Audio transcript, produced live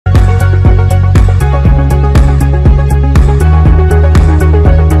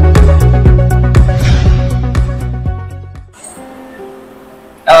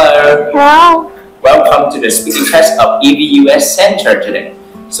to the speaking test of EVUS Center today.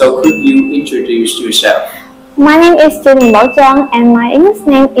 So could you introduce yourself? My name is student Bảo and my English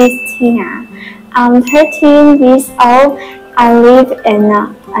name is Tina. I'm 13 years old. I live in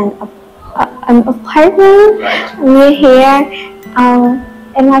an apartment near here.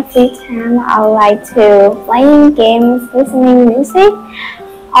 In my free time, I like to playing games, listening music,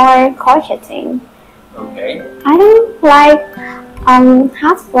 or crocheting. Okay. I don't like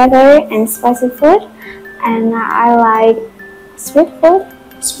hot weather and spicy food, and I like sweet food.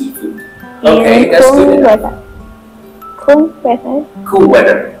 Sweet food. Okay, that's cool good. Weather. Cool weather. Cool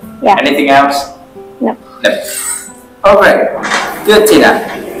weather. Yeah. Anything else? No. No. Alright. Good, Tina.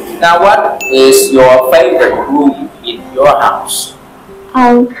 Now, what is your favorite room in your house?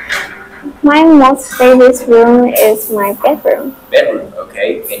 My most favorite room is my bedroom. Bedroom.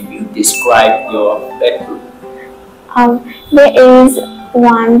 Okay. Can you describe your bedroom? There is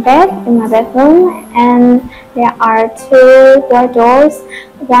one bed in my bedroom, and there are two doors,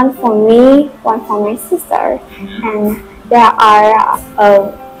 one for me, one for my sister, and there are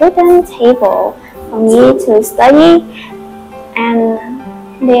a wooden table for me to study, and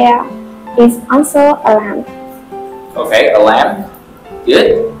there is also a lamp. Okay, a lamp.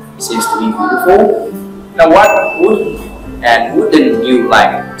 Good. Seems to be beautiful. Now, what would and wouldn't you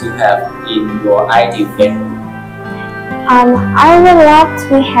like to have in your ideal bedroom? I would love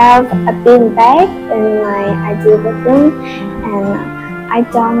to have a big bed in my ideal bedroom, and I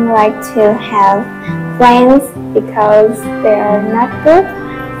don't like to have plants because they are not good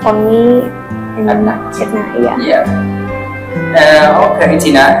for me at night. Yeah. Okay,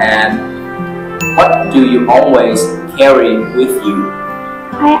 Tina. And what do you always carry with you?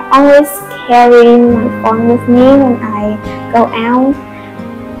 I always carry my phone with me when I go out.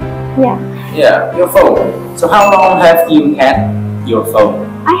 Yeah, your phone. So how long have you had your phone?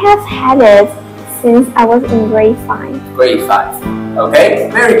 I have had it since I was in grade 5. Grade 5. Okay,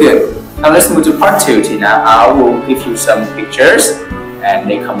 very good. Now let's move to part 2, Tina. I will give you some pictures and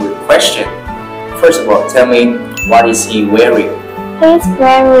they come with a question. First of all, tell me, what is he wearing? He's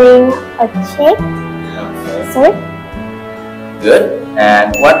wearing a check shirt. Good.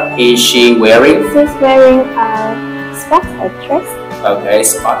 And what is she wearing? She's wearing a sport dress. Okay,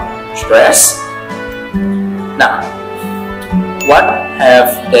 sport dress. Now, what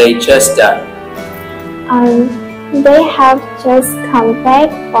have they just done? They have just come back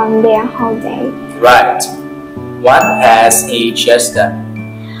from their holiday. Right. What has he just done?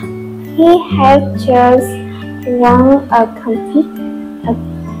 He has just won a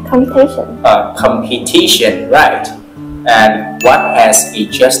competition. A competition, right. And what has he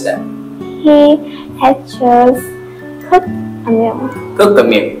just done? He has just cooked a meal. Cook a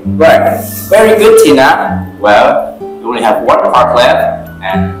meal, right. Very good, Tina. Well, you only have one part left,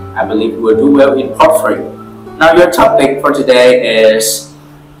 and I believe you will do well in part 3. Now, your topic for today is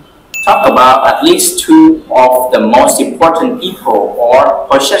talk about at least 2 of the most important people or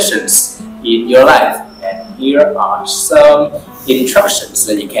possessions in your life. And here are some instructions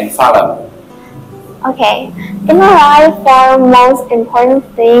that you can follow. Okay, in my life, the most important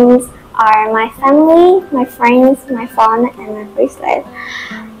things are my family, my friends, my phone, and my bracelet.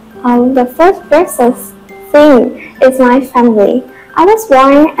 The first precious thing is my family. I was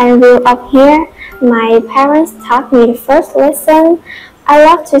born and grew up here. My parents taught me the first lesson. I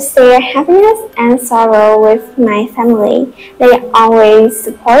love to share happiness and sorrow with my family. They always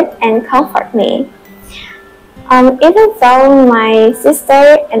support and comfort me. Even though my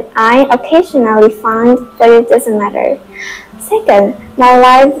sister and I occasionally fight, but it doesn't matter. Second, my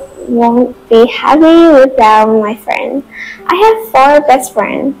life won't be happy without my friends. I have 4 best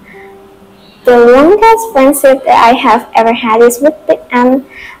friends. The longest friendship that I have ever had is with Luyện.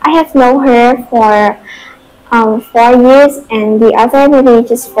 I have known her for 4 years, and the other maybe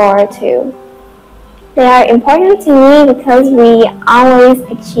just 4 too. They are important to me because we always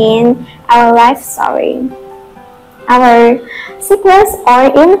exchange our life story, our secrets, or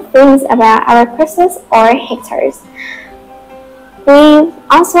even things about our crushes or haters. We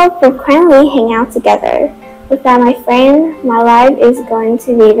also frequently hang out together. Without my friend, my life is going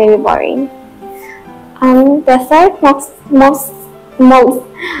to be very boring. The third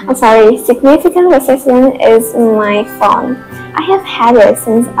significant possession is my phone. I have had it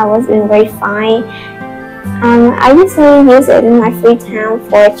since I was in grade 5. I usually use it in my free time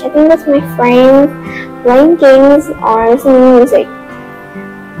for chatting with my friends, playing games, or listening to music.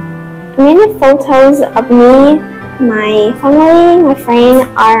 Many photos of me, my family, my friends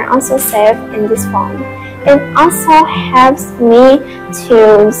are also saved in this phone. It also helps me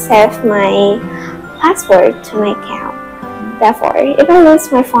to save my password to my account. Therefore, if I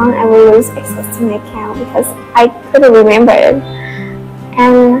lose my phone, I will lose access to my account because I couldn't remember it.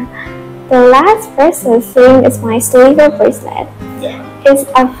 And the last precious thing is my silver bracelet. Yeah. It's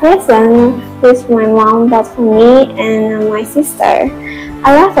a present which my mom bought for me and my sister.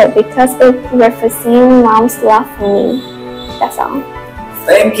 I love it because it represents mom's love for me. That's all.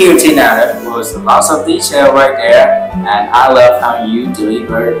 Thank you, Tina. That was lots of detail right there, and I love how you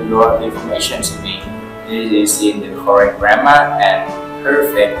delivered your information to me. It is in the correct grammar and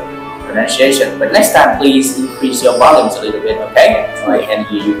perfect pronunciation. But next time, please increase your volumes a little bit, okay? So I can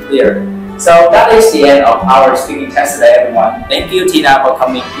hear you clear. So that is the end of our speaking test today, everyone. Thank you, Tina, for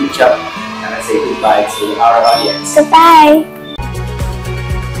coming. Good job. And I say goodbye to our audience. Goodbye.